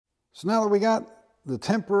So now that we got the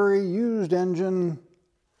temporary used engine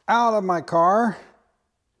out of my car,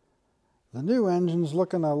 the new engine's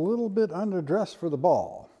looking a little bit underdressed for the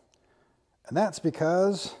ball. And that's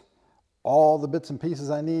because all the bits and pieces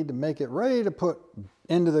I need to make it ready to put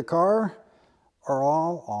into the car are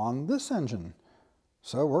all on this engine.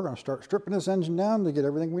 So we're going to start stripping this engine down to get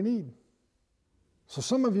everything we need. So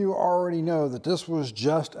some of you already know that this was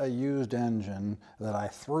just a used engine that I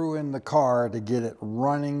threw in the car to get it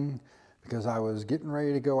running because I was getting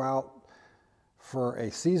ready to go out for a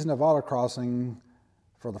season of autocrossing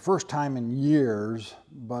for the first time in years,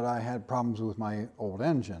 but I had problems with my old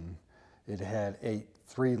engine. It had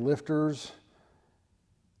 3 lifters,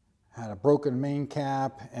 had a broken main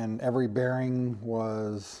cap, and every bearing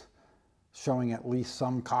was showing at least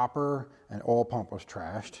some copper, and oil pump was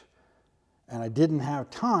trashed. And I didn't have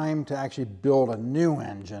time to actually build a new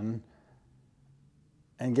engine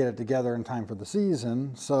and get it together in time for the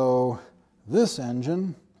season. So this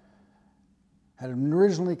engine had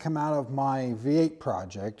originally come out of my V8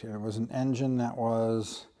 project. It was an engine that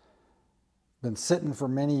was been sitting for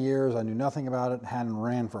many years. I knew nothing about it, hadn't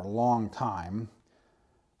ran for a long time.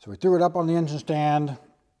 So we threw it up on the engine stand,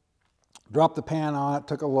 dropped the pan on it,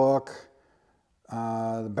 took a look.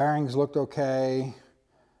 The bearings looked okay,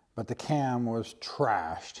 but the cam was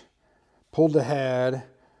trashed. Pulled the head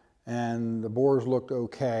and the bores looked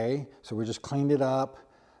okay, so we just cleaned it up.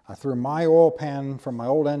 I threw my oil pan from my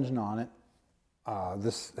old engine on it.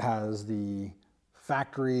 This has the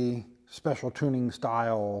factory special tuning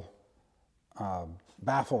style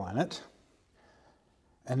baffle in it.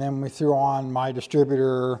 And then we threw on my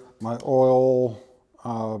distributor, my oil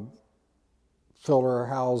filter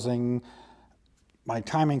housing, my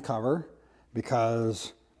timing cover,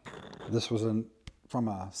 because this was from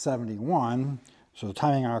a 71, so the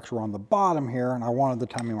timing marks were on the bottom here, and I wanted the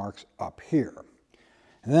timing marks up here.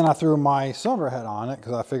 And then I threw my cylinder head on it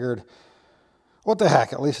because I figured, what the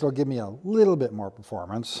heck, at least it'll give me a little bit more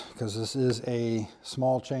performance, because this is a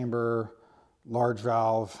small chamber, large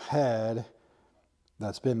valve head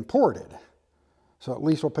that's been ported. So at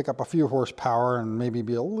least we'll pick up a few horsepower and maybe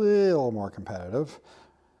be a little more competitive.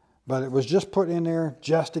 But it was just put in there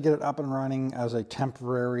just to get it up and running as a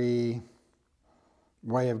temporary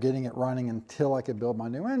way of getting it running until I could build my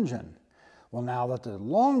new engine. Well, now that the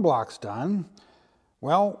long block's done,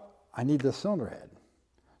 well, I need this cylinder head.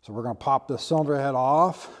 So we're going to pop this cylinder head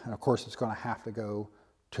off, and of course it's going to have to go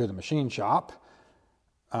to the machine shop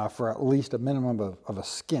for at least a minimum of a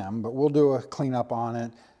skim, but we'll do a cleanup on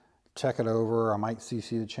it, check it over. I might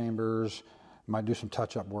CC the chambers, might do some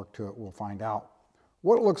touch-up work to it. We'll find out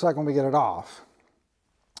what it looks like when we get it off.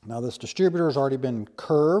 Now this distributor has already been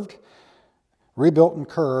curved, rebuilt and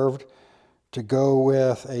curved to go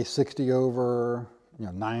with a 60 over,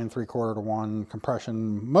 9 3/4 to 1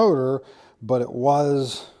 compression motor, but it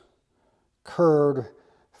was curved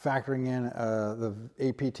factoring in the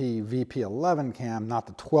APT VP11 cam, not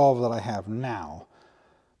the 12 that I have now.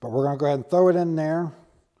 But we're going to go ahead and throw it in there,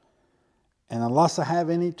 and unless I have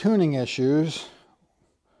any tuning issues,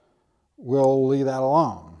 we'll leave that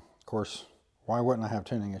alone. Of course, why wouldn't I have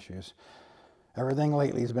tuning issues? Everything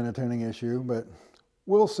lately has been a tuning issue, but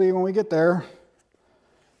we'll see when we get there.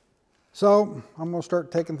 So I'm going to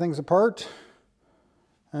start taking things apart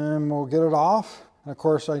and we'll get it off. And of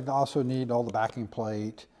course, I also need all the backing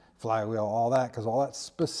plate, flywheel, all that, because all that's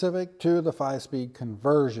specific to the 5-speed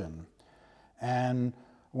conversion. And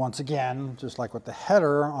once again, just like with the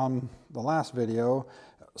header on the last video,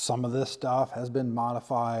 some of this stuff has been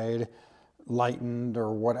modified, lightened,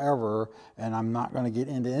 or whatever, and I'm not going to get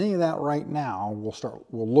into any of that right now.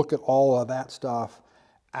 We'll look at all of that stuff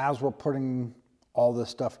as we're putting all this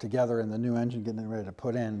stuff together in the new engine, getting it ready to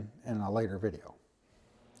put in a later video.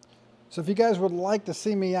 So if you guys would like to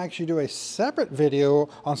see me actually do a separate video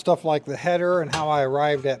on stuff like the header and how I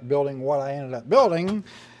arrived at building what I ended up building,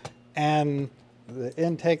 and the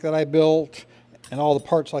intake that I built, and all the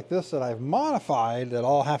parts like this that I've modified that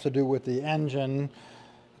all have to do with the engine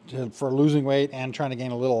for losing weight and trying to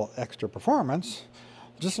gain a little extra performance,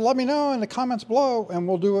 just let me know in the comments below and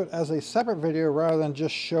we'll do it as a separate video rather than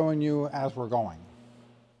just showing you as we're going.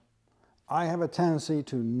 I have a tendency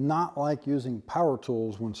to not like using power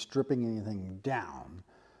tools when stripping anything down,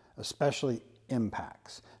 especially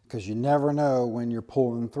impacts, because you never know when you're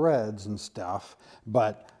pulling threads and stuff.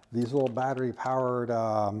 But these little battery powered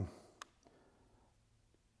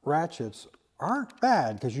ratchets aren't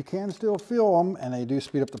bad because you can still feel them, and they do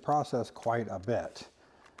speed up the process quite a bit.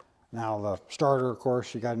 Now the starter, of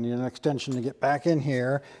course, you got to need an extension to get back in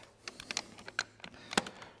here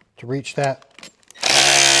to reach that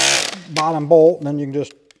bottom bolt, and then you can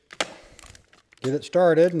just get it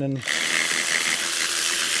started, and then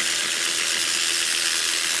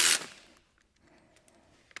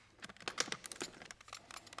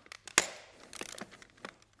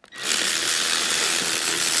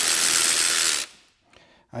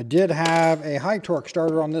I did have a high torque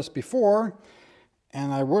starter on this before,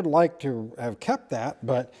 and I would like to have kept that,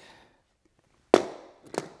 but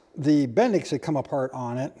the bendix had come apart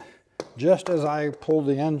on it just as I pulled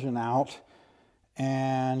the engine out,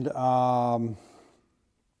 and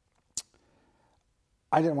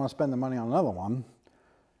I didn't want to spend the money on another one.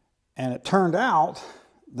 And it turned out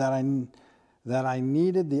that I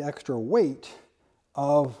needed the extra weight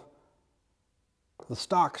of the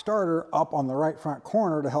stock starter up on the right front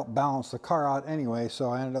corner to help balance the car out anyway, so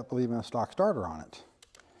I ended up leaving a stock starter on it.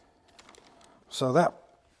 So that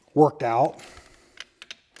worked out.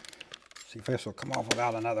 See if this will come off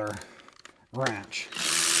without another wrench.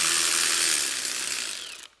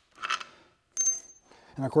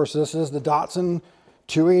 And of course, this is the Datsun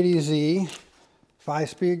 280Z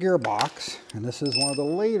 5-speed gearbox, and this is one of the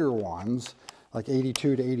later ones, like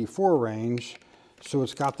 82 to 84 range, so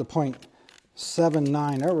it's got the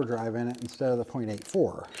 0.79 overdrive in it instead of the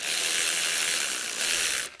 0.84,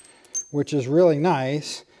 which is really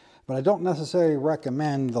nice, but I don't necessarily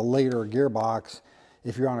recommend the later gearbox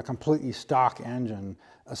if you're on a completely stock engine,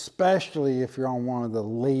 especially if you're on one of the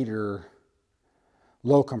later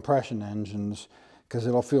low compression engines, because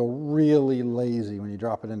it'll feel really lazy when you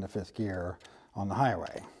drop it into 5th gear on the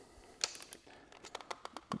highway.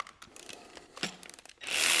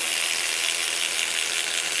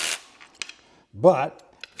 But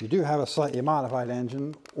if you do have a slightly modified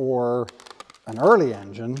engine or an early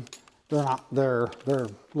engine, they're a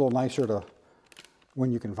little nicer to when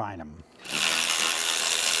you can find them.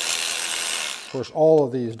 Of course, all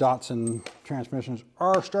of these Datsun transmissions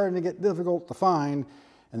are starting to get difficult to find,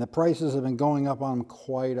 and the prices have been going up on them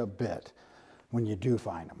quite a bit when you do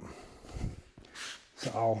find them.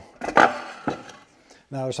 So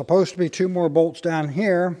now there's supposed to be 2 more bolts down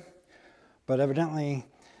here, but evidently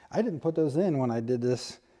I didn't put those in when I did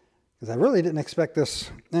this, because I really didn't expect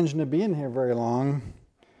this engine to be in here very long.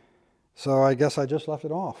 So I guess I just left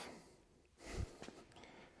it off.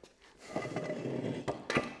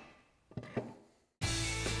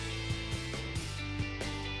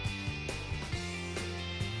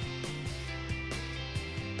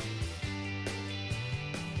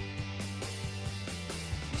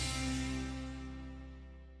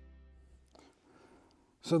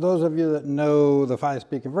 So those of you that know the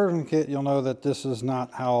 5-speed conversion kit, you'll know that this is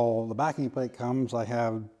not how the backing plate comes. I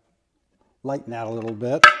have lightened that a little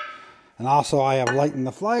bit. And also I have lightened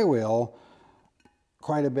the flywheel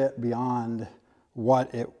quite a bit beyond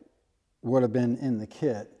what it would have been in the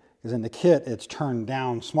kit. Because in the kit, it's turned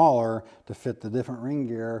down smaller to fit the different ring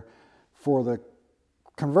gear for the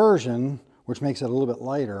conversion, which makes it a little bit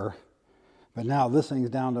lighter. But now this thing's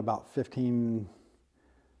down to about 15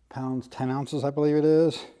 pounds, 10 ounces, I believe it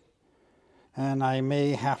is. And I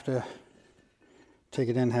may have to take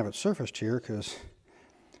it in and have it surfaced here, because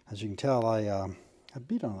as you can tell, I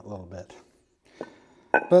beat on it a little bit.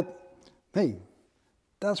 But hey,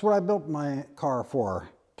 that's what I built my car for,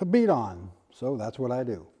 to beat on. So that's what I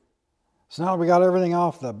do. So now we got everything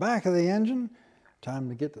off the back of the engine, time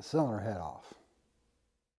to get the cylinder head off.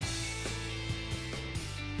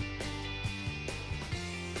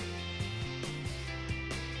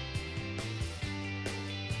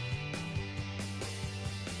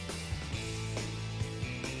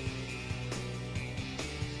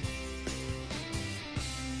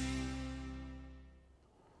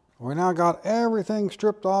 We now got everything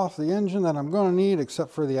stripped off the engine that I'm going to need,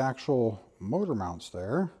 except for the actual motor mounts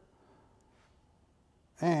there.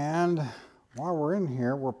 And while we're in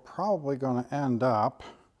here, we're probably going to end up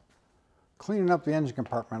cleaning up the engine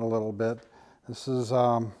compartment a little bit. This is,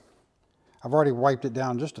 I've already wiped it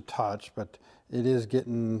down just a touch, but it is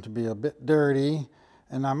getting to be a bit dirty.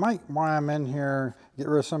 And I might, while I'm in here, get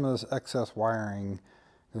rid of some of this excess wiring.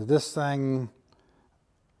 Because this thing,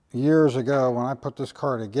 years ago when I put this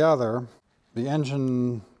car together, the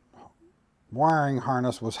engine wiring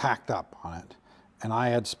harness was hacked up on it. And I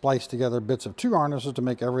had spliced together bits of 2 harnesses to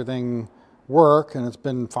make everything work, and it's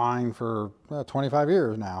been fine for 25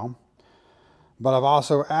 years now. But I've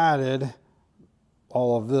also added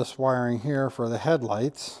all of this wiring here for the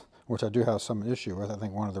headlights, which I do have some issue with. I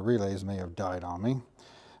think one of the relays may have died on me.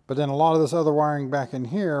 But then a lot of this other wiring back in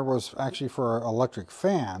here was actually for electric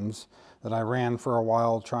fans that I ran for a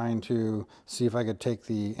while, trying to see if I could take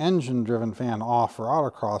the engine-driven fan off for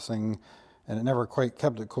autocrossing, and it never quite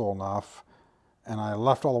kept it cool enough. And I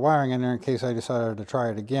left all the wiring in there in case I decided to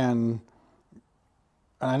try it again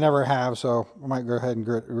and I never have, so I might go ahead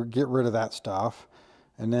and get rid of that stuff.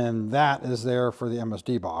 And then that is there for the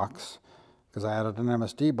MSD box, because I added an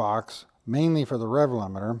MSD box mainly for the rev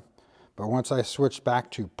limiter. But once I switched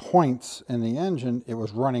back to points in the engine, it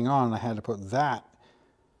was running on. I had to put that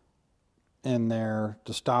in there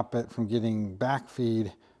to stop it from getting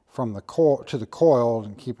backfeed from the coil to the coil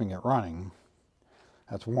and keeping it running.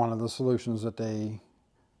 That's one of the solutions that they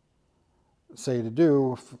say to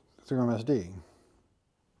do through MSD.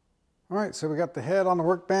 All right, so we got the head on the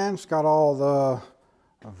workbench, got all the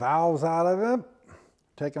valves out of it.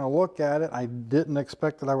 Taking a look at it, I didn't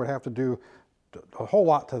expect that I would have to do a whole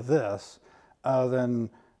lot to this other than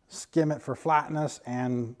skim it for flatness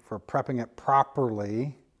and for prepping it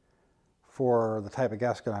properly for the type of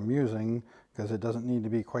gasket I'm using, because it doesn't need to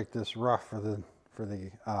be quite this rough for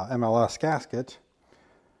the MLS gasket.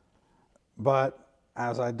 But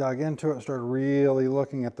as I dug into it and started really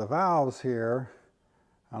looking at the valves here,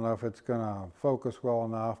 I don't know if it's going to focus well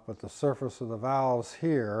enough, but the surface of the valves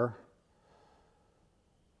here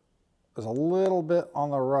is a little bit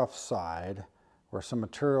on the rough side, where some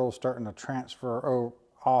material is starting to transfer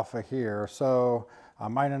off of here. So I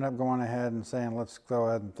might end up going ahead and saying, let's go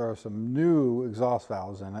ahead and throw some new exhaust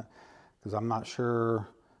valves in it, because I'm not sure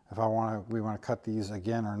if we want to cut these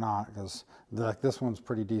again or not, because this one's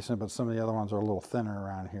pretty decent, but some of the other ones are a little thinner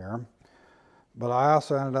around here. But I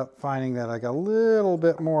also ended up finding that I got a little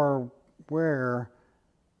bit more wear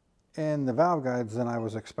in the valve guides than I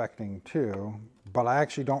was expecting to. But I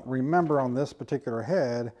actually don't remember on this particular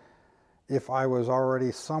head if I was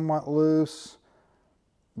already somewhat loose,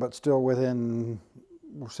 but still within,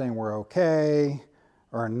 we're saying we're okay,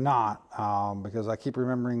 or not, because I keep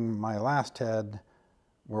remembering my last head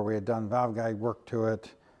where we had done valve guide work to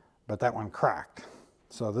it, but that one cracked.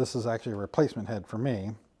 So this is actually a replacement head for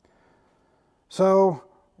me. So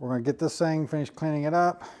we're going to get this thing finished cleaning it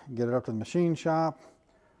up, get it up to the machine shop.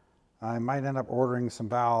 I might end up ordering some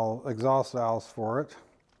exhaust valves for it.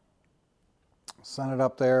 Send it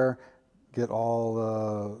up there, get all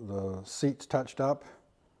the seats touched up,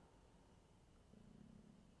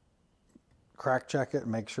 crack check it,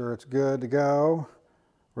 make sure it's good to go,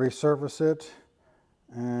 resurface it,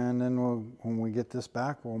 and then when we get this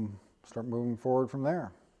back, we'll start moving forward from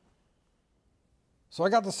there. So I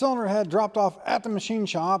got the cylinder head dropped off at the machine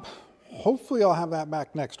shop. Hopefully I'll have that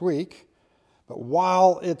back next week. But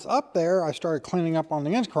while it's up there, I started cleaning up on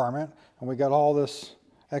the engine compartment, and we got all this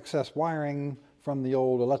excess wiring from the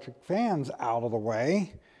old electric fans out of the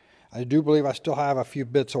way. I do believe I still have a few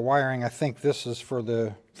bits of wiring. I think this is for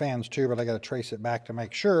the fans too, but I got to trace it back to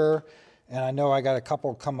make sure. And I know I got a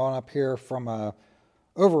couple come on up here from a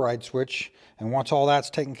override switch, and once all that's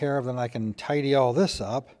taken care of, then I can tidy all this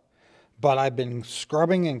up. But I've been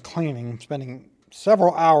scrubbing and cleaning, spending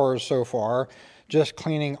several hours so far, just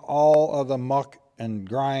cleaning all of the muck and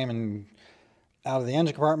grime and out of the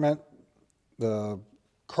engine compartment, the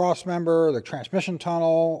cross member, the transmission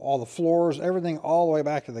tunnel, all the floors, everything all the way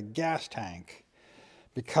back to the gas tank.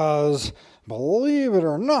 Because, believe it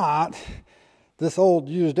or not, this old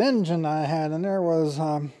used engine I had in there was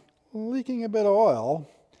leaking a bit of oil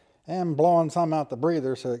and blowing some out the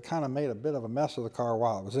breather, so it kind of made a bit of a mess of the car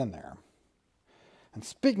while it was in there. And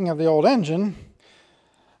speaking of the old engine,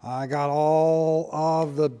 I got all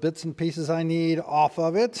of the bits and pieces I need off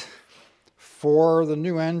of it for the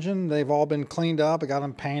new engine. They've all been cleaned up. I got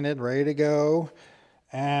them painted, ready to go.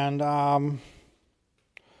 And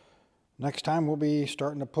next time we'll be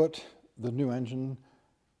starting to put the new engine,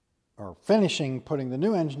 or finishing putting the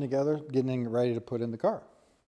new engine together, getting it ready to put in the car.